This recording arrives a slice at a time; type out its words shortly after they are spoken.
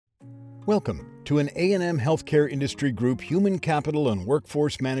Welcome to an A&M Healthcare Industry Group Human Capital and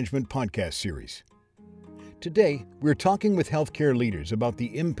Workforce Management podcast series. Today, we're talking with healthcare leaders about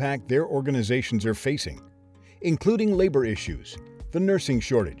the impact their organizations are facing, including labor issues, the nursing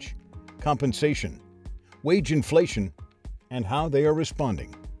shortage, compensation, wage inflation, and how they are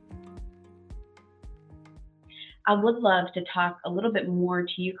responding. I would love to talk a little bit more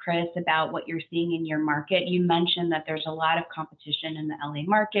to you, Chris, about what you're seeing in your market. You mentioned that there's a lot of competition in the LA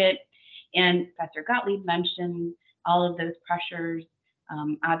market, and Professor Gottlieb mentioned all of those pressures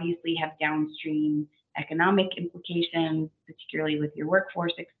obviously have downstream economic implications, particularly with your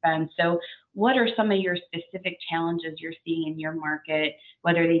workforce expense. So what are some of your specific challenges you're seeing in your market,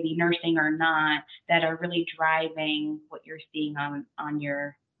 whether they be nursing or not, that are really driving what you're seeing on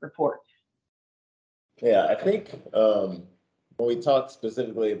your reports? Yeah, I think when we talk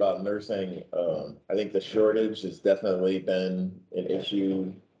specifically about nursing, I think the shortage has definitely been an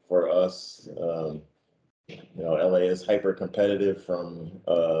issue for us. LA is hyper competitive from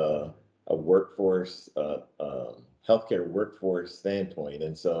a workforce, healthcare workforce standpoint,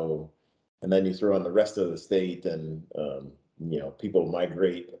 and then you throw in the rest of the state, and people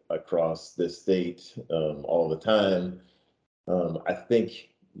migrate across this state all the time. I think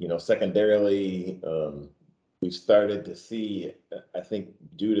secondarily, we've started to see, I think,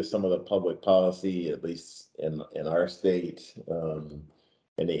 due to some of the public policy, at least in our state,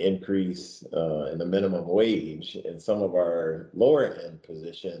 and the increase in the minimum wage in some of our lower end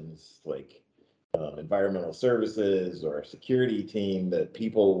positions, like environmental services or security team, that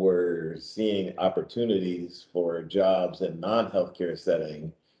people were seeing opportunities for jobs in non-healthcare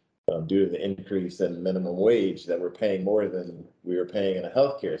setting due to the increase in minimum wage, that we're paying more than we were paying in a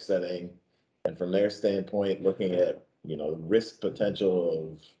healthcare setting. And from their standpoint, looking at the risk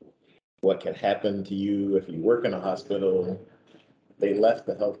potential of what can happen to you if you work in a hospital, they left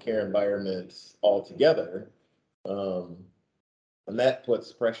the healthcare environment altogether. And that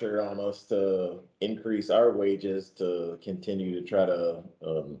puts pressure on us to increase our wages to continue to try to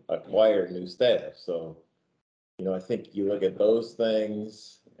acquire new staff. So, I think you look at those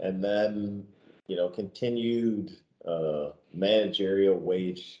things, and then, continued managerial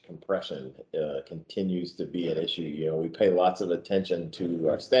wage compression continues to be an issue. We pay lots of attention to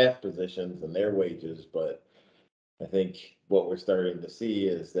our staff positions and their wages, but I think what we're starting to see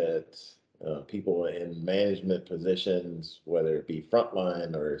is that people in management positions, whether it be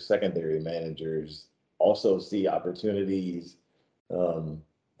frontline or secondary managers, also see opportunities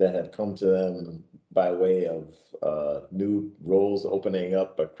that have come to them by way of new roles opening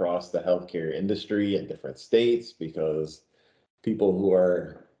up across the healthcare industry in different states, because people who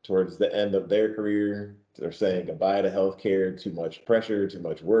are towards the end of their career are saying goodbye to healthcare, too much pressure, too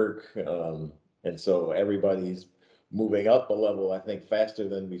much work. And so everybody's moving up a level, I think, faster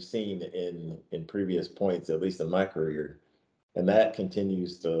than we've seen in previous points, at least in my career. And that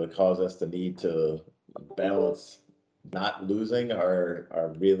continues to cause us to need to balance not losing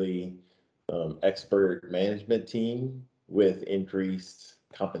our really expert management team with increased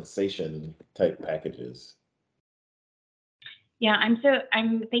compensation type packages. Yeah, I'm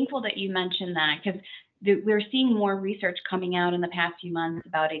thankful that you mentioned that, because we're seeing more research coming out in the past few months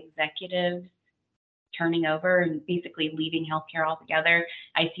about executives turning over and basically leaving healthcare altogether.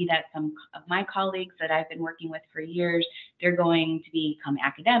 I see that some of my colleagues that I've been working with for years, they're going to become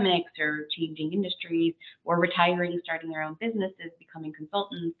academics or changing industries or retiring, starting their own businesses, becoming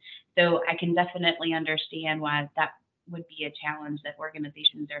consultants. So I can definitely understand why that would be a challenge that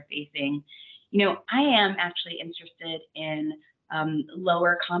organizations are facing. I am actually interested in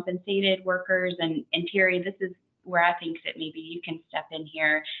lower compensated workers, and Terry, this is where I think that maybe you can step in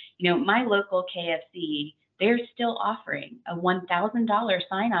here. My local KFC, they're still offering a $1,000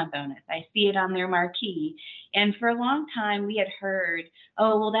 sign-on bonus. I see it on their marquee. And for a long time, we had heard,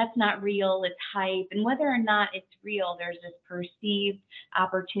 oh, well, that's not real, it's hype. And whether or not it's real, there's this perceived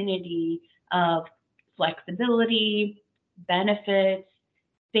opportunity of flexibility, benefits,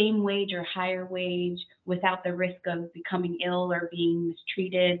 same wage or higher wage without the risk of becoming ill or being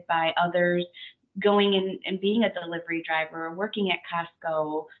mistreated by others, going in and being a delivery driver or working at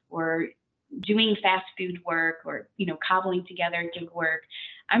Costco or doing fast food work or, cobbling together gig work.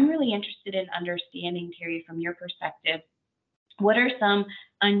 I'm really interested in understanding, Terry, from your perspective, what are some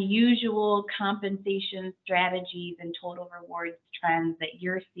unusual compensation strategies and total rewards trends that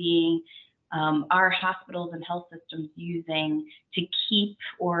you're seeing our hospitals and health systems using to keep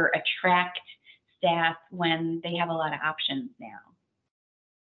or attract staff when they have a lot of options now?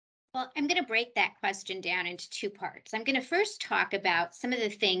 Well, I'm going to break that question down into two parts. I'm going to first talk about some of the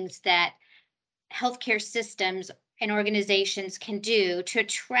things that healthcare systems and organizations can do to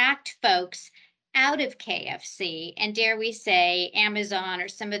attract folks out of KFC and, dare we say, Amazon or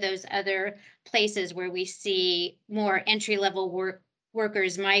some of those other places where we see more entry-level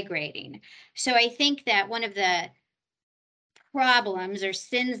workers migrating. So I think that one of the problems or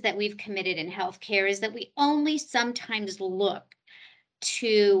sins that we've committed in healthcare is that we only sometimes look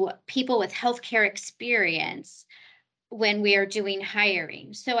to people with healthcare experience when we are doing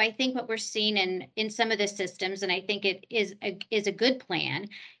hiring. So I think what we're seeing in some of the systems, and I think it is a good plan,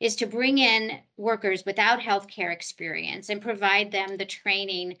 is to bring in workers without healthcare experience and provide them the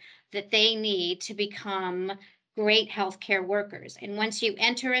training that they need to become great healthcare workers. And once you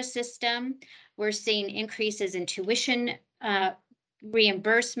enter a system, we're seeing increases in tuition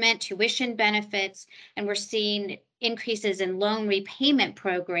reimbursement, tuition benefits, and we're seeing increases in loan repayment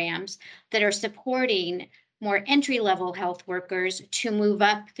programs that are supporting more entry-level health workers to move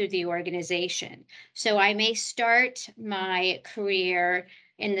up through the organization. So I may start my career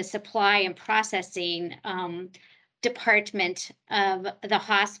in the supply and processing department of the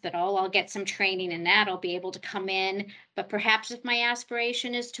hospital. I'll get some training in that. I'll be able to come in, but perhaps if my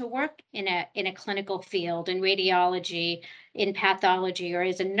aspiration is to work in a clinical field, in radiology, in pathology, or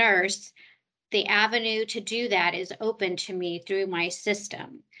as a nurse, the avenue to do that is open to me through my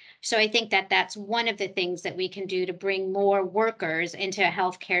system. So I think that that's one of the things that we can do to bring more workers into the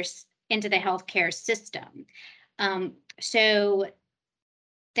healthcare system. So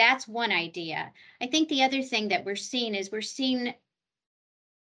that's one idea. I think the other thing that we're seeing is we're seeing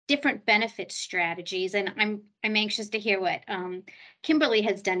different benefit strategies, and I'm anxious to hear what Kimberly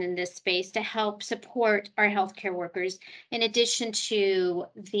has done in this space to help support our healthcare workers. In addition to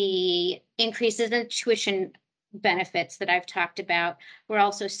the increases in tuition benefits that I've talked about, we're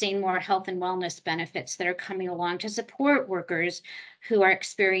also seeing more health and wellness benefits that are coming along to support workers who are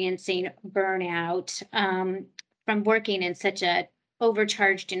experiencing burnout from working in such a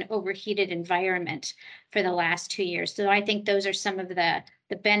overcharged and overheated environment for the last 2 years. So I think those are some of the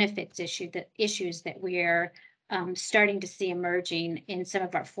benefits issues that we're starting to see emerging in some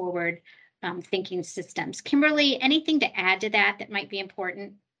of our forward thinking systems. Kimberly, anything to add to that might be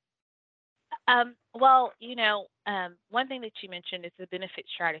important? Well, one thing that you mentioned is the benefit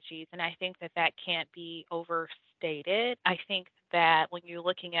strategies, and I think that can't be overstated. I think that when you're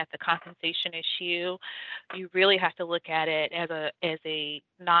looking at the compensation issue, you really have to look at it as a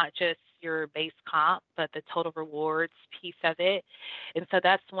not just your base comp, but the total rewards piece of it. And so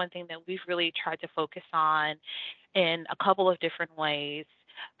that's one thing that we've really tried to focus on in a couple of different ways.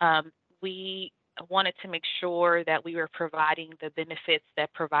 We wanted to make sure that we were providing the benefits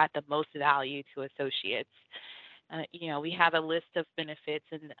that provide the most value to associates. We have a list of benefits,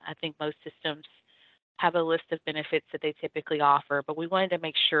 and I think most systems have a list of benefits that they typically offer, but we wanted to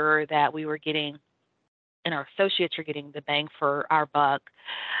make sure that we were getting, and our associates are getting, the bang for our buck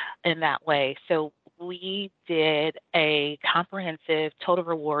in that way. So we did a comprehensive total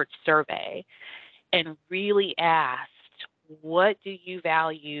rewards survey and really asked, what do you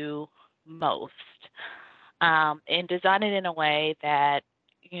value most? And design it in a way that,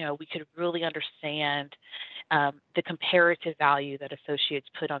 we could really understand the comparative value that associates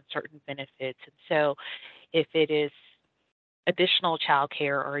put on certain benefits. And so if it is additional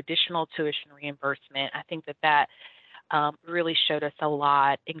childcare or additional tuition reimbursement, I think that really showed us a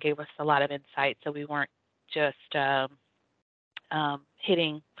lot and gave us a lot of insight. So we weren't just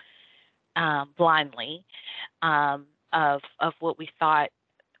hitting blindly of what we thought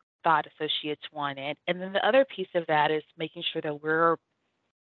associates wanted. And then the other piece of that is making sure that we're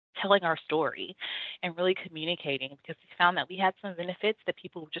telling our story and really communicating, because we found that we had some benefits that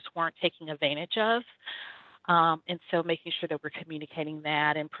people just weren't taking advantage of. And so making sure that we're communicating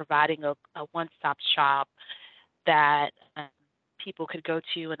that and providing a one-stop shop that people could go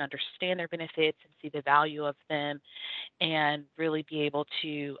to and understand their benefits and see the value of them, and really be able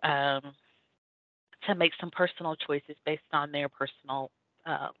to make some personal choices based on their personal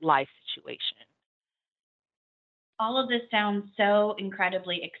life situation. All of this sounds so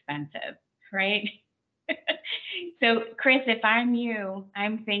incredibly expensive, right? So, Chris, if I'm you,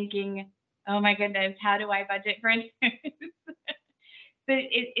 I'm thinking, oh my goodness, how do I budget for this? But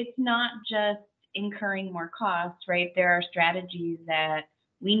it's not just incurring more costs, right? There are strategies that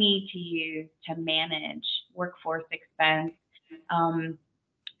we need to use to manage workforce expense.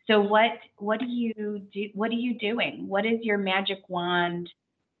 So what are you doing? What is your magic wand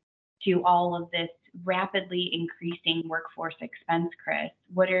to all of this rapidly increasing workforce expense, Chris?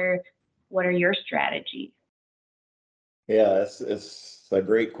 What are your strategies? Yeah, it's a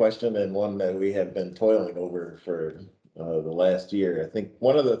great question, and one that we have been toiling over for the last year. I think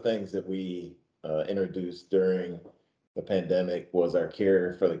one of the things that we introduced during the pandemic was our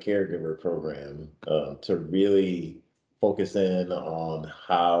Care for the Caregiver program, to really focus in on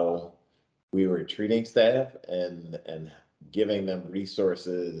how we were treating staff and giving them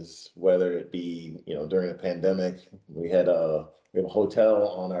resources, whether it be, during the pandemic, we have a hotel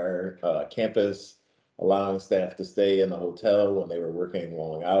on our campus, allowing staff to stay in the hotel when they were working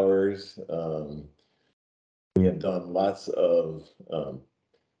long hours. We have done lots of,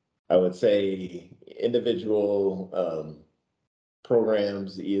 I would say, individual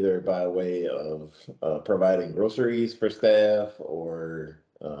programs, either by way of providing groceries for staff, or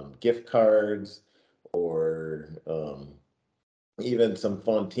gift cards, or even some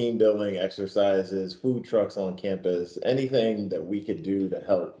fun team building exercises, food trucks on campus, anything that we could do to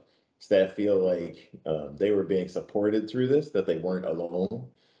help staff feel like they were being supported through this, that they weren't alone.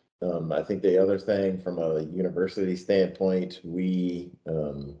 I think the other thing, from a university standpoint, we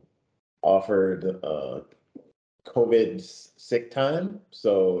offered COVID sick time.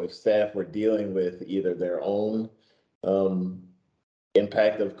 So if staff were dealing with either their own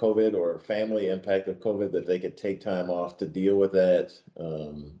impact of COVID or family impact of COVID, that they could take time off to deal with that.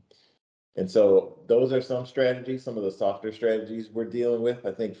 And so those are some strategies, some of the softer strategies we're dealing with.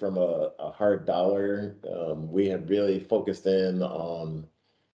 I think from a hard dollar, we have really focused in on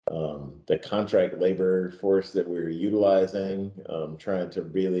the contract labor force that we're utilizing, trying to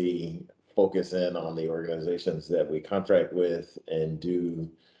really focus in on the organizations that we contract with and do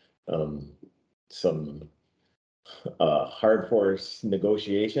some hard force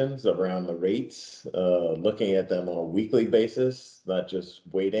negotiations around the rates, looking at them on a weekly basis, not just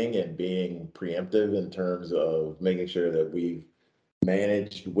waiting and being preemptive in terms of making sure that we've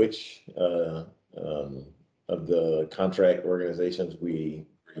managed which of the contract organizations we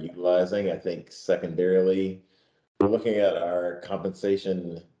are utilizing. I think secondarily, we're looking at our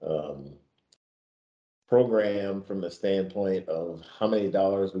compensation program from the standpoint of how many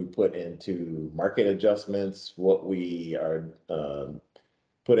dollars we put into market adjustments, what we are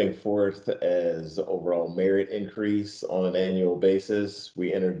putting forth as overall merit increase on an annual basis.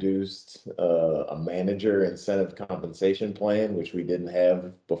 We introduced a manager incentive compensation plan, which we didn't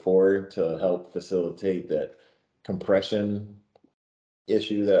have before, to help facilitate that compression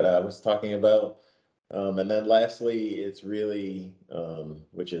issue that I was talking about. And then lastly, it's really,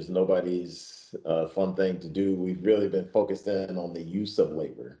 which is nobody's fun thing to do, we've really been focused in on the use of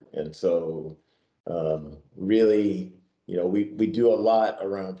labor. And so really, we do a lot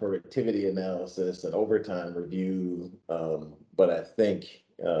around productivity analysis and overtime review, but I think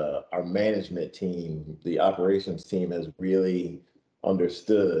our management team, the operations team, has really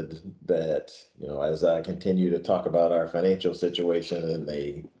understood that, as I continue to talk about our financial situation, and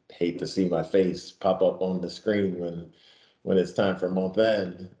they hate to see my face pop up on the screen when it's time for month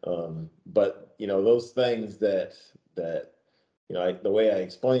end. But those things that the way I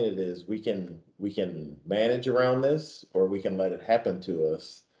explain it is, we can manage around this, or we can let it happen to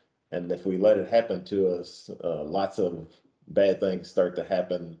us. And if we let it happen to us, lots of bad things start to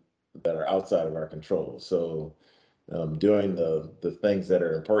happen that are outside of our control. So doing the things that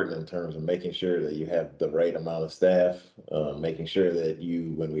are important in terms of making sure that you have the right amount of staff, making sure that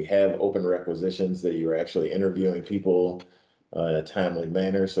when we have open requisitions, that you're actually interviewing people in a timely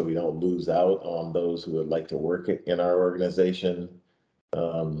manner, so we don't lose out on those who would like to work in our organization.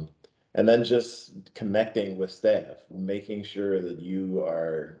 And then just connecting with staff, making sure that you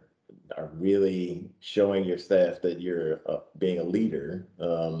are really showing your staff that you're being a leader,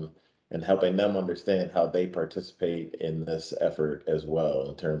 and helping them understand how they participate in this effort as well,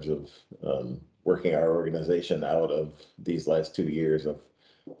 in terms of working our organization out of these last 2 years of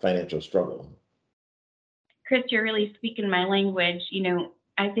financial struggle. Chris, you're really speaking my language.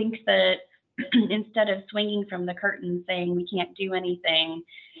 I think that instead of swinging from the curtain saying we can't do anything,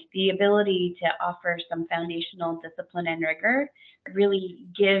 the ability to offer some foundational discipline and rigor really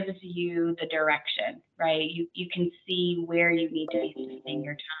gives you the direction, right? You can see where you need to be spending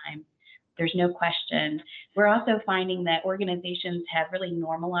your time. There's no question. We're also finding that organizations have really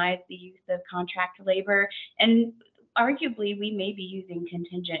normalized the use of contract labor, and arguably we may be using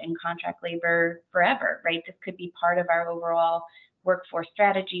contingent and contract labor forever, right? This could be part of our overall workforce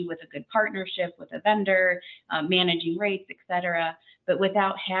strategy, with a good partnership with a vendor, managing rates, et cetera, but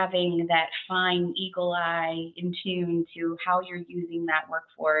without having that fine eagle eye in tune to how you're using that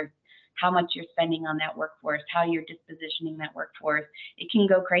workforce, how much you're spending on that workforce, how you're dispositioning that workforce. It can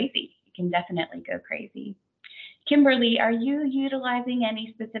go crazy. It can definitely go crazy. Kimberly, are you utilizing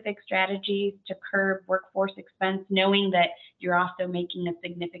any specific strategies to curb workforce expense, knowing that you're also making a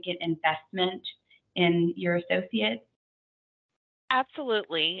significant investment in your associates?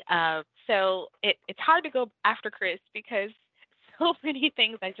 Absolutely. So it's hard to go after Chris because so many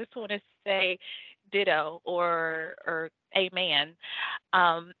things I just want to say ditto or amen.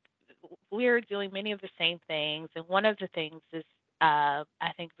 Um, we're doing many of the same things, and one of the things is I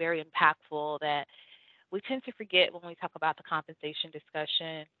think very impactful that we tend to forget when we talk about the compensation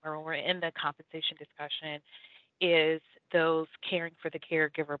discussion or when we're in the compensation discussion is those caring for the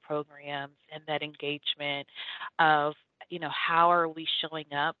caregiver programs and that engagement of, how are we showing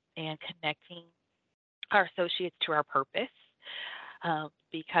up and connecting our associates to our purpose?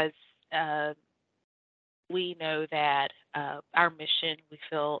 Because we know that our mission, we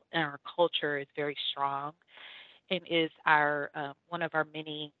feel, and our culture is very strong and is our one of our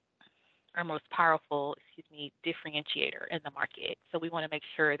most powerful, differentiator in the market. So we want to make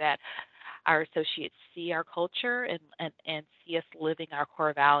sure that our associates see our culture and see us living our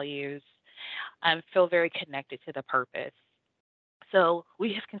core values and feel very connected to the purpose. So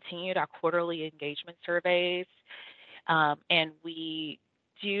we have continued our quarterly engagement surveys, and we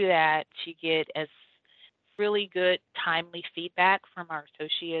do that to get as really good, timely feedback from our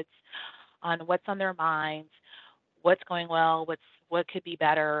associates on what's on their minds, what's going well, what could be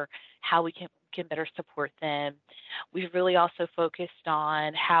better, how we can better support them. We've really also focused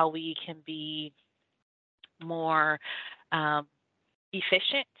on how we can be more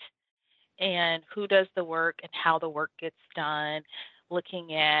efficient and who does the work and how the work gets done,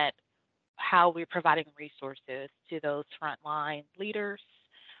 looking at how we're providing resources to those frontline leaders,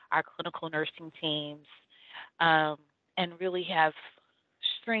 our clinical nursing teams, and really have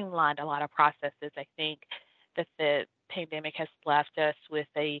streamlined a lot of processes. I think that the pandemic has left us with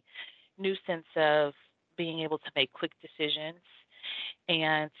a new sense of being able to make quick decisions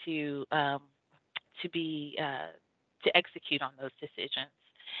and to execute on those decisions.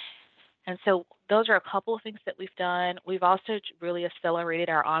 And so those are a couple of things that we've done. We've also really accelerated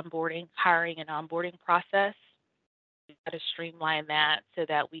our hiring and onboarding process. We've got to streamline that so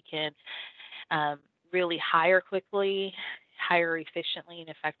that we can really hire quickly, hire efficiently and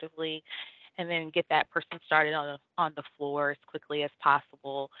effectively, and then get that person started on the floor as quickly as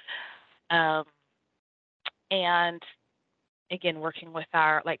possible. And again, working with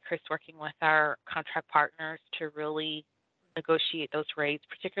working with our contract partners to really negotiate those rates,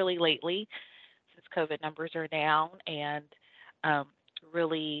 particularly lately since COVID numbers are down, and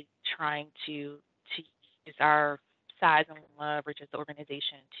really trying to use our size and leverage as an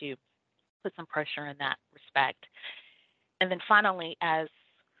organization to put some pressure in that respect. And then finally, as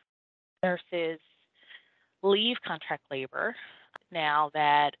nurses leave contract labor, now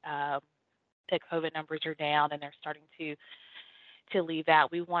that the COVID numbers are down and they're starting to leave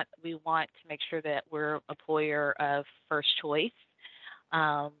that, we want to make sure that we're an employer of first choice,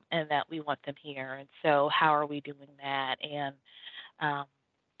 and that we want them here. And so, how are we doing that? And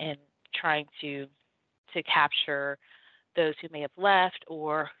trying to capture those who may have left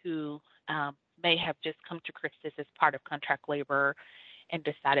or who may have just come to CHRISTUS as part of contract labor and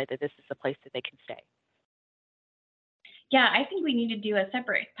decided that this is a place that they can stay. Yeah, I think we need to do a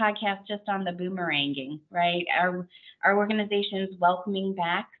separate podcast just on the boomeranging, right? Our organization's welcoming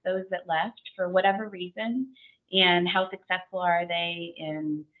back those that left for whatever reason, and how successful are they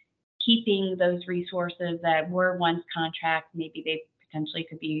in keeping those resources that were once contract, maybe they potentially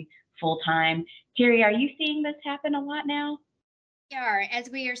could be full-time. Terry, are you seeing this happen a lot now? We are. As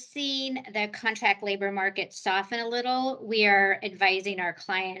we are seeing the contract labor market soften a little, we are advising our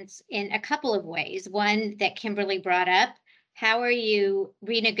clients in a couple of ways. One that Kimberly brought up, how are you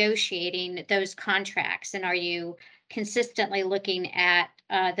renegotiating those contracts? And are you consistently looking at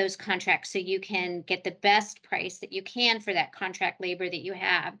those contracts so you can get the best price that you can for that contract labor that you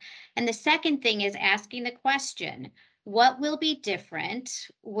have? And the second thing is asking the question, what will be different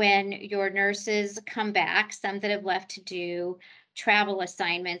when your nurses come back, some that have left to do travel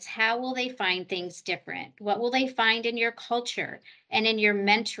assignments? How will they find things different? What will they find in your culture and in your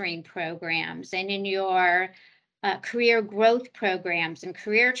mentoring programs and in your career growth programs and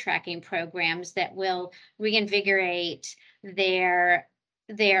career tracking programs that will reinvigorate their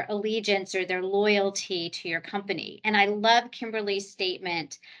allegiance or their loyalty to your company? And I love Kimberly's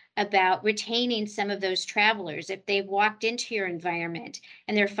statement about retaining some of those travelers. If they've walked into your environment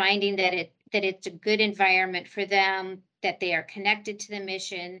and they're finding that it's a good environment for them, that they are connected to the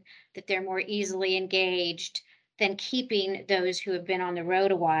mission, that they're more easily engaged, then keeping those who have been on the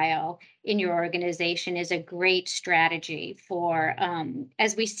road a while in your organization is a great strategy for,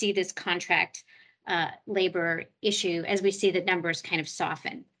 as we see this contract labor issue, as we see the numbers kind of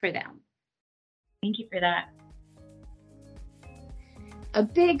soften for them. Thank you for that. A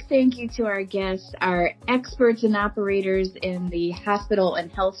big thank you to our guests, our experts and operators in the hospital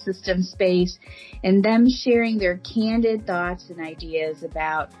and health system space, and them sharing their candid thoughts and ideas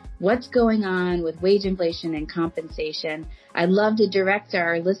about what's going on with wage inflation and compensation. I'd love to direct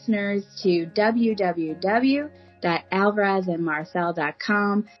our listeners to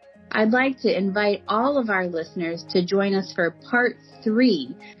www.alvarezandmarcel.com. I'd like to invite all of our listeners to join us for part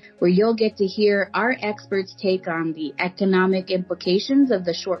 3, where you'll get to hear our experts' take on the economic implications of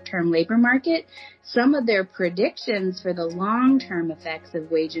the short-term labor market, some of their predictions for the long-term effects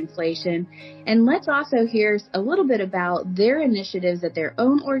of wage inflation, and let's also hear a little bit about their initiatives at their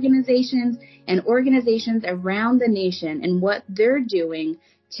own organizations and organizations around the nation and what they're doing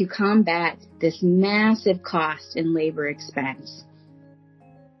to combat this massive cost in labor expense.